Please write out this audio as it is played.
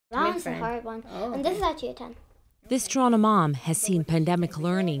That was a hard one. Oh, and this is actually a 10. This Toronto mom has seen pandemic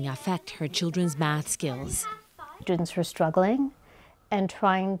learning affect her children's math skills. Students were struggling and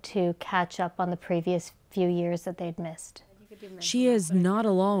trying to catch up on the previous few years that they'd missed. She is not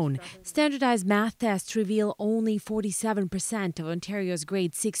alone. Standardized math tests reveal only 47% of Ontario's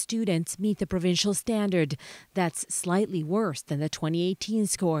grade 6 students meet the provincial standard. That's slightly worse than the 2018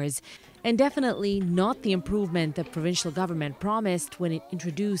 scores, and definitely not the improvement the provincial government promised when it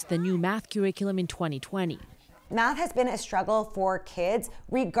introduced the new math curriculum in 2020. Math has been a struggle for kids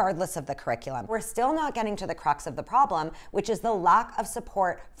regardless of the curriculum. We're still not getting to the crux of the problem, which is the lack of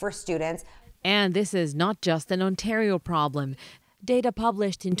support for students. And this is not just an Ontario problem. Data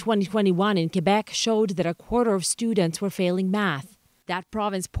published in 2021 in Quebec showed that a quarter of students were failing math. That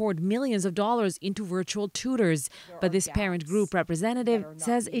province poured millions of dollars into virtual tutors, but this parent group representative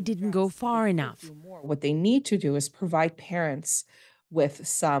says it didn't go far enough. What they need to do is provide parents with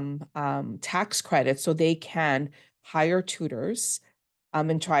some tax credits so they can hire tutors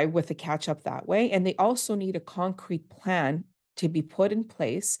and try with a catch-up that way. And they also need a concrete plan to be put in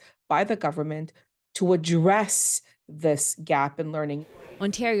place by the government to address this gap in learning.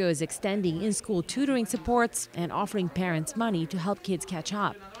 Ontario is extending in-school tutoring supports and offering parents money to help kids catch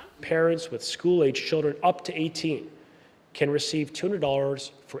up. Parents with school-age children up to 18 can receive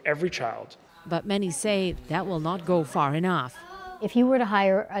 $200 for every child. But many say that will not go far enough. If you were to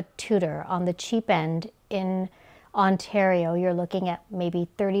hire a tutor on the cheap end in Ontario, you're looking at maybe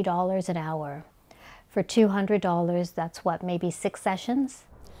 $30 an hour. For $200, that's what, maybe 6 sessions?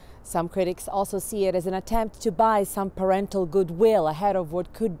 Some critics also see it as an attempt to buy some parental goodwill ahead of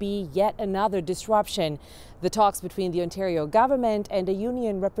what could be yet another disruption. The talks between the Ontario government and a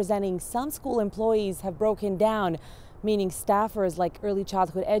union representing some school employees have broken down, meaning staffers like early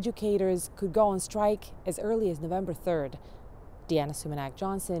childhood educators could go on strike as early as November 3rd.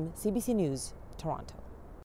 Sumanac-Johnson, CBC News, Toronto.